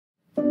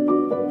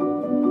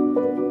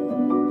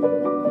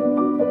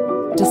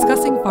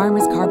discussing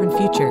farmers' carbon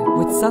future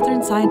with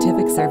Southern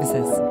Scientific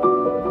Services.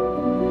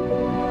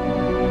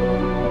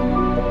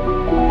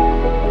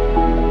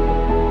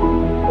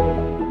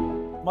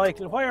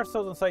 Michael, why are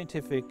Southern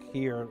Scientific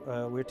here?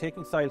 We're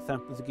taking soil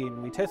samples again.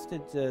 We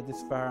tested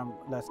this farm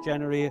last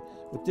January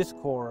with this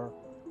core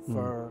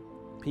for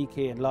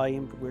PK and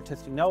lime. We're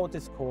testing now with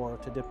this core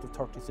to a depth of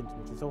 30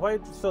 centimetres. So why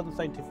is Southern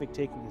Scientific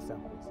taking these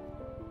samples?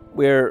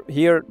 We're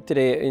here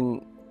today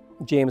in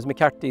James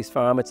McCarthy's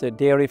farm. It's a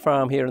dairy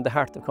farm here in the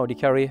heart of County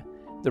Kerry.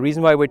 The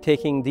reason why we're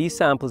taking these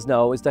samples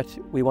now is that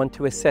we want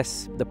to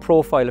assess the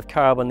profile of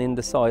carbon in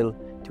the soil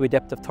to a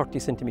depth of 30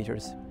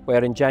 centimetres,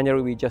 where in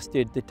January we just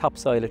did the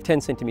topsoil at 10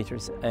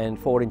 centimetres and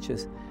 4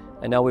 inches.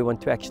 And now we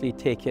want to actually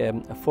take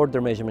a further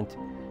measurement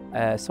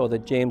so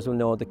that James will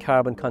know the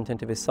carbon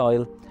content of his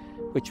soil,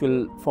 which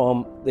will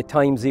form the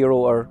time zero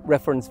or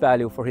reference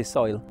value for his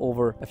soil.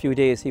 Over a few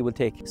days he will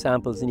take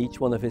samples in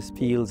each one of his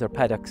fields or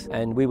paddocks,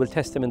 and we will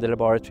test them in the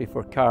laboratory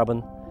for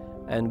carbon,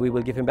 and we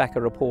will give him back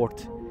a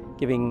report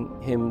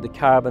giving him the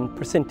carbon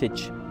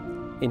percentage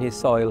in his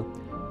soil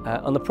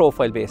on a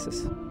profile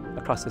basis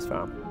across his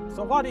farm.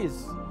 So what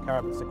is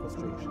carbon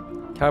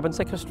sequestration? Carbon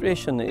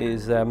sequestration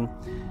is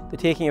the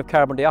taking of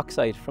carbon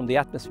dioxide from the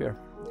atmosphere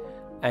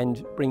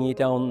and bringing it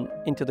down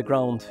into the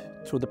ground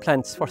through the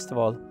plants first of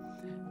all,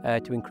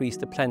 to increase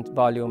the plant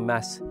volume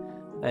mass,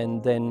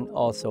 and then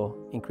also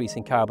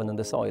increasing carbon in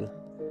the soil,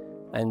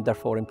 and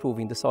therefore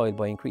improving the soil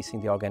by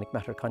increasing the organic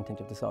matter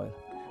content of the soil.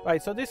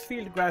 Right, so this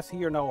field of grass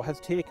here now has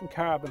taken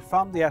carbon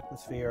from the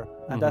atmosphere,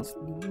 and that's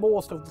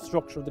most of the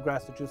structure of the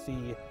grass that you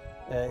see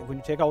when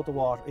you take out the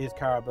water is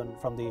carbon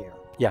from the air.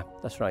 Yeah,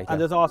 that's right. And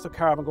there's also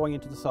carbon going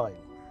into the soil.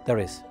 There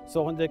is.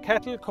 So when the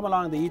cattle come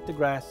along and they eat the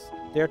grass,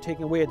 they're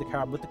taking away the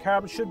carbon, but the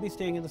carbon should be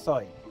staying in the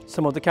soil.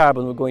 Some of the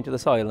carbon will go into the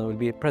soil and will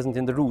be present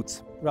in the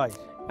roots. Right.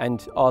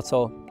 And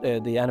also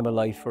the animal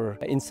life or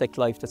insect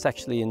life that's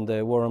actually in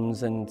the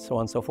worms and so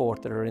on and so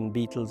forth that are in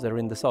beetles that are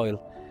in the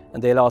soil.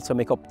 And they'll also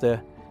make up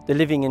the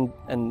living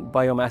and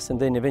biomass, and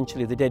then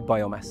eventually the dead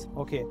biomass.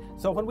 Okay,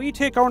 so when we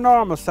take our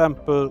normal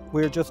sample,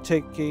 we're just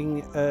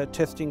taking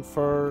testing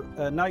for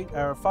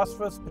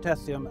phosphorus,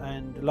 potassium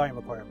and lime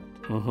requirement.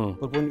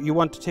 But when you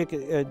want to take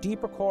a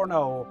deeper core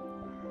now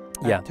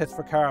and test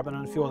for carbon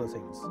and a few other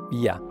things.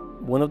 Yeah,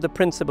 one of the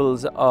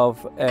principles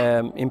of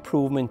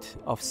improvement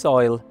of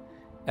soil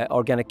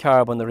organic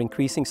carbon, or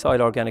increasing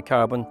soil organic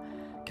carbon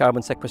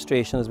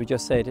sequestration, as we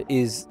just said,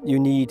 is you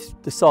need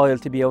the soil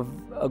to be of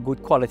a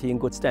good quality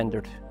and good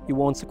standard. You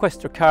won't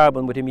sequester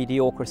carbon with a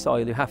mediocre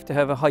soil. You have to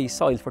have a high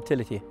soil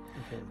fertility.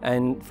 Okay.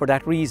 And for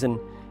that reason,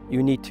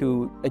 you need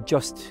to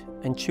adjust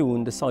and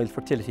tune the soil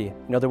fertility.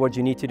 In other words,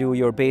 you need to do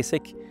your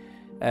basic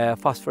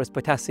phosphorus,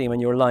 potassium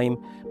and your lime,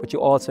 but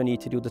you also need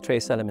to do the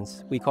trace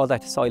elements. We call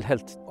that soil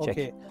health check.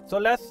 Okay, so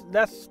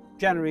last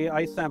January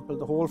I sampled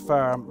the whole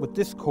farm with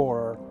this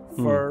core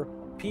for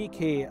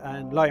PK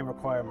and lime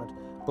requirement.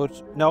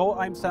 But now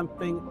I'm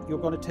sampling, you're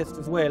going to test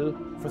as well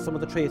for some of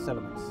the trace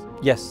elements.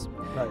 Yes.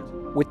 Right.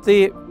 With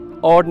the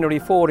ordinary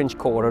 4-inch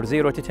core or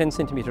 0 to 10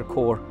 centimetre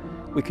core,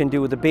 we can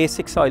do the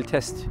basic soil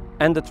test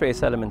and the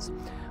trace elements.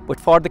 But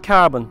for the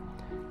carbon,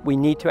 we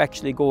need to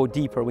actually go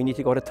deeper. We need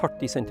to go to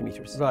 30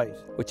 centimetres, right,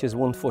 which is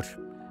 1 foot.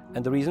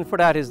 And the reason for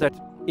that is that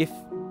if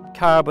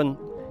carbon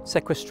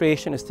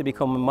sequestration is to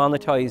become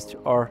monetised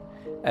or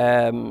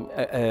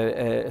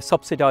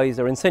subsidised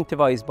or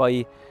incentivised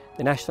by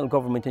the national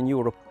government in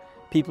Europe,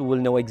 people will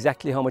know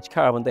exactly how much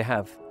carbon they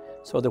have,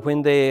 so that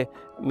when they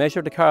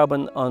measure the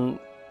carbon on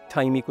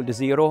time equal to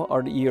 0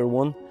 or year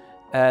 1,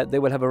 they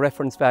will have a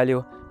reference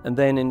value, and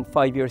then in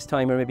 5 years'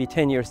 time or maybe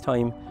 10 years'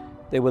 time,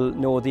 they will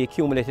know the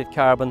accumulated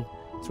carbon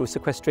through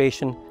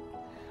sequestration.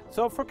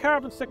 So for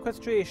carbon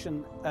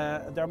sequestration,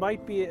 there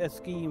might be a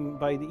scheme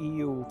by the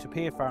EU to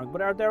pay farmers,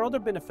 but are there other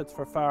benefits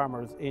for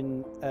farmers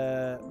in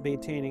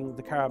maintaining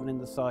the carbon in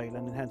the soil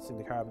and enhancing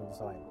the carbon in the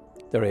soil?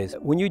 There is.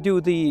 When you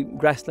do the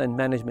grassland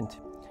management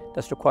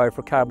that's required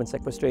for carbon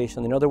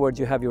sequestration, in other words,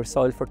 you have your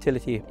soil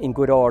fertility in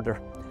good order,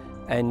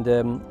 and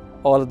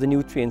all of the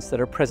nutrients that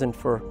are present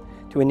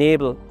to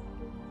enable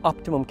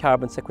optimum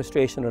carbon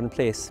sequestration are in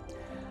place.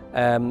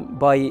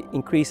 By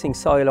increasing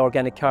soil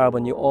organic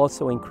carbon, you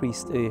also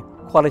increase the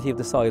quality of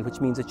the soil, which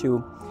means that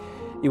you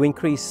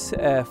increase,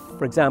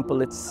 for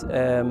example, its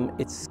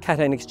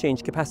cation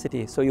exchange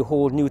capacity, so you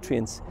hold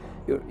nutrients.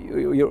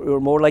 You're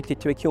more likely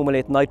to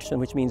accumulate nitrogen,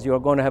 which means you're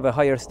going to have a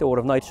higher store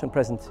of nitrogen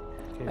present.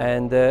 Okay.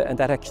 And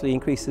that actually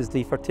increases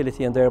the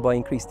fertility and thereby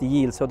increase the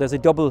yield. So there's a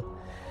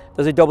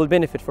double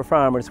benefit for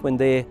farmers when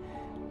they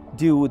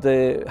do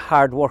the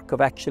hard work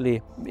of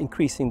actually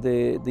increasing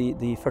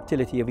the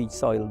fertility of each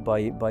soil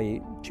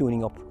by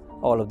tuning up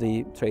all of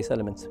the trace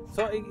elements.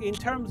 So in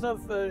terms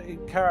of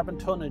carbon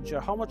tonnage,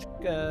 how much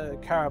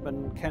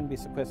carbon can be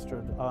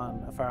sequestered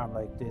on a farm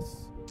like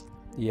this?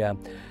 Yeah,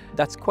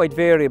 that's quite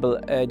variable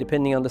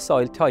depending on the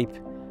soil type,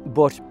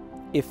 but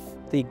if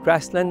the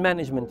grassland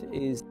management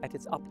is at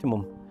its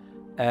optimum,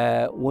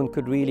 one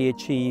could really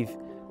achieve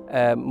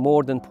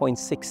more than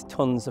 0.6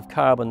 tonnes of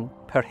carbon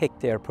per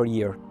hectare per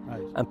year,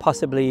 right, and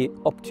possibly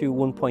up to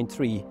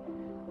 1.3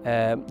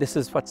 This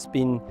is what's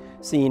been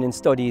seen in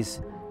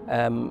studies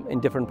in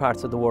different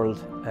parts of the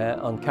world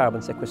on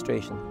carbon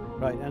sequestration.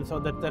 Right, and so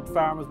that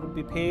farmers would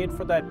be paid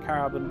for that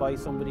carbon by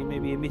somebody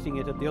maybe emitting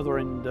it at the other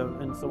end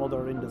in some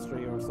other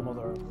industry or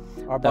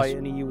by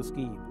an EU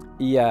scheme.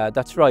 Yeah,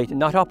 that's right.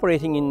 Not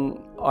operating in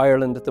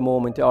Ireland at the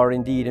moment, or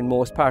indeed in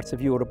most parts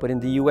of Europe, but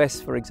in the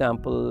US, for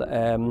example,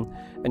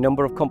 a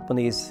number of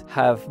companies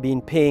have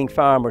been paying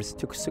farmers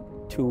to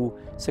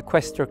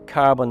sequester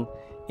carbon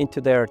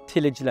into their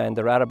tillage land,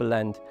 their arable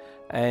land,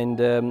 and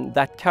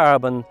that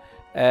carbon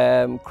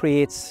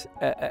creates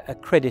a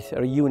credit,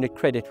 or a unit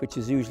credit, which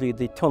is usually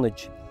the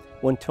tonnage,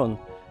 1 tonne.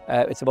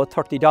 It's about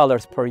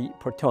 $30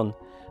 per tonne.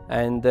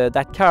 And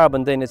that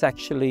carbon then is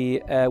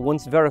actually,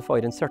 once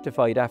verified and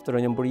certified after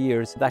a number of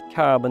years, that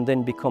carbon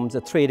then becomes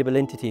a tradable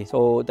entity.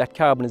 So that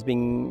carbon is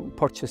being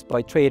purchased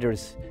by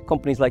traders.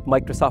 Companies like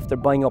Microsoft are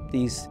buying up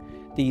these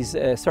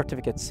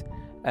certificates.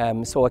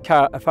 So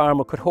a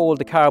farmer could hold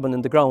the carbon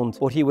in the ground,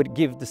 but he would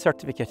give the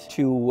certificate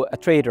to a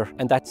trader,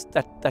 and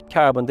that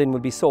carbon then will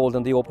be sold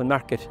on the open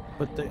market.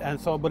 But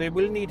it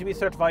will need to be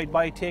certified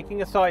by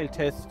taking a soil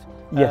test.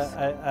 Yes.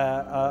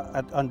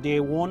 On day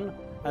one,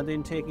 and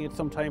then taking it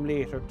sometime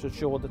later to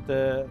show that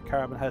the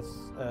carbon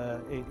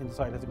in the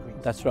soil has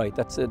increased. That's right.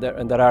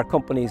 And there are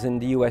companies in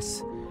the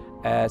US,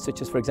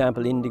 such as, for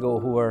example, Indigo,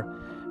 who are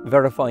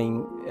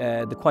verifying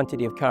the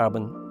quantity of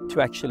carbon to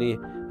actually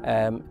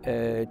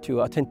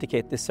to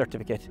authenticate this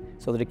certificate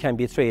so that it can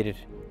be traded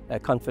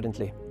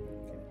confidently.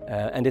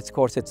 And of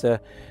course,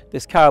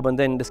 this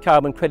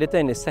carbon credit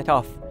then is set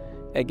off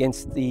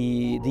against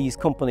these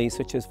companies,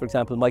 such as, for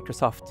example,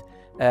 Microsoft,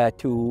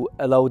 to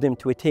allow them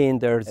to attain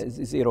their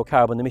zero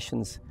carbon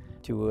emissions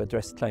to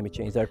address climate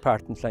change, their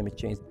part in climate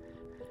change.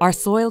 Our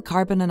soil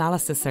carbon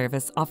analysis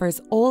service offers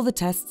all the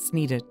tests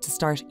needed to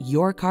start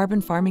your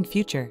carbon farming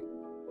future.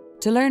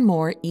 To learn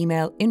more,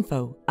 email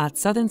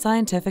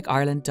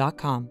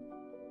info@southernscientificireland.com.